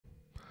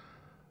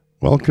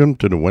Welcome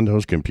to the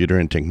Windows Computer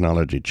and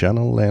Technology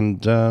channel,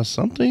 and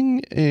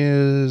something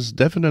is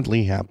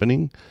definitely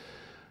happening.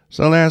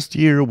 So last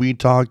year we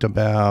talked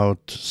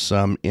about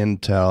some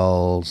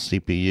Intel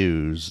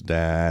CPUs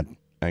that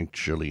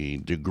actually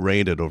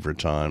degraded over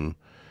time,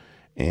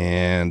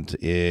 and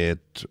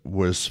it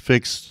was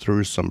fixed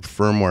through some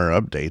firmware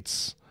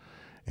updates.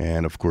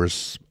 And of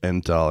course,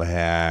 Intel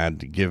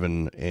had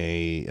given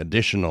a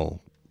additional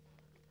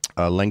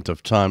length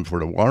of time for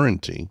the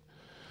warranty.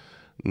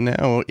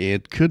 Now,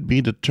 it could be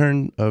the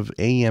turn of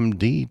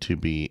AMD to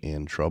be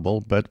in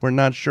trouble, but we're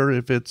not sure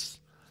if it's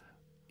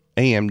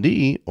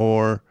AMD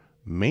or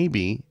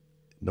maybe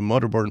the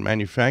motherboard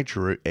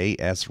manufacturer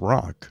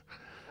ASRock.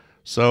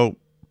 So,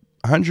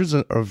 hundreds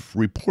of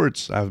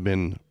reports have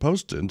been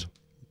posted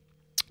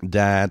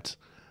that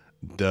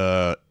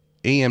the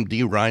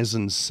AMD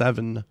Ryzen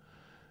 7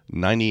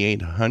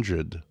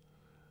 9800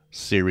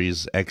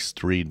 series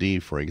X3D,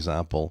 for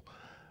example,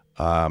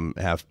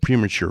 have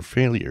premature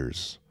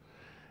failures.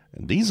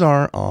 These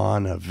are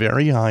on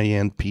very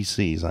high-end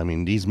PCs. I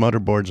mean, these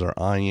motherboards are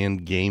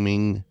high-end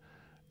gaming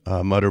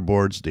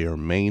motherboards. They are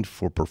made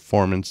for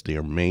performance. They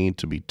are made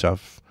to be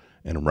tough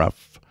and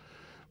rough.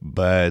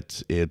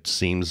 But it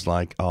seems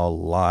like a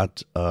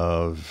lot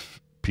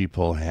of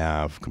people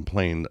have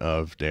complained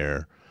of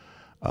their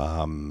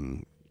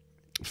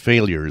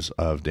failures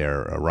of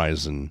their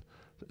Ryzen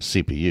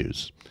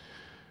CPUs.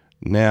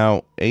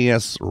 Now,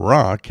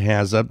 ASRock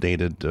has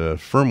updated the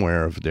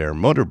firmware of their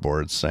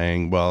motherboards,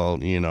 saying, well,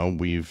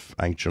 we've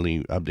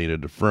actually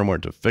updated the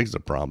firmware to fix the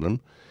problem.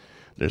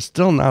 There's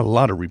still not a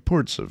lot of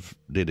reports of,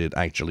 did it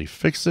actually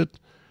fix it?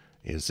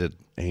 Is it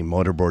a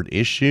motherboard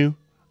issue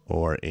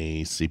or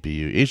a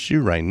CPU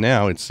issue? Right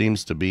now, it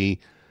seems to be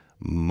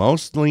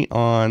mostly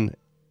on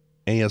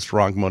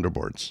ASRock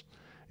motherboards.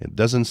 It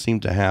doesn't seem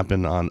to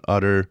happen on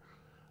other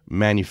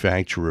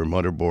manufacturer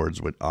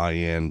motherboards with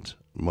high-end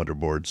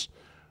motherboards,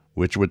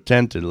 which would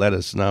tend to let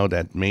us know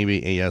that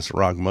maybe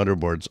ASRock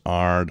motherboards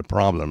are the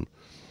problem.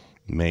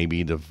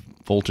 Maybe the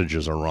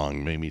voltages are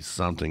wrong. Maybe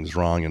something's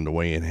wrong in the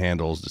way it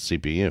handles the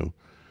CPU.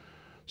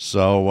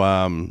 So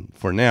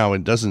for now,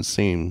 it doesn't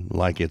seem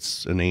like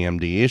it's an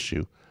AMD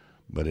issue,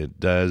 but it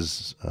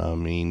does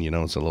mean,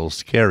 it's a little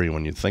scary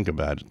when you think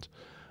about it,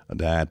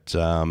 that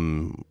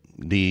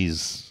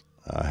these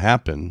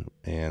happen.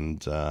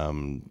 And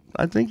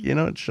I think,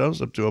 it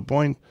shows up to a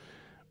point,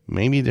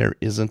 maybe there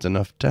isn't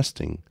enough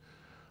testing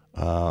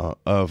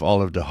of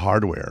all of the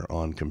hardware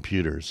on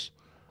computers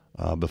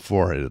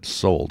before it's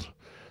sold.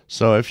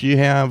 So if you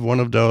have one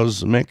of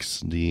those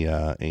mix, the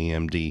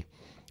AMD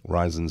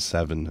Ryzen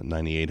 7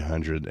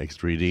 9800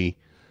 X3D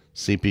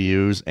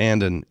CPUs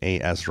and an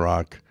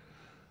ASRock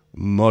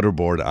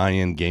motherboard,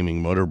 high-end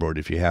gaming motherboard,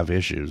 if you have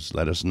issues,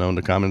 let us know in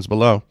the comments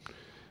below.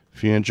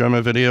 If you enjoy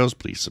my videos,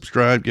 please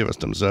subscribe, give us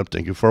thumbs up.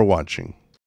 Thank you for watching.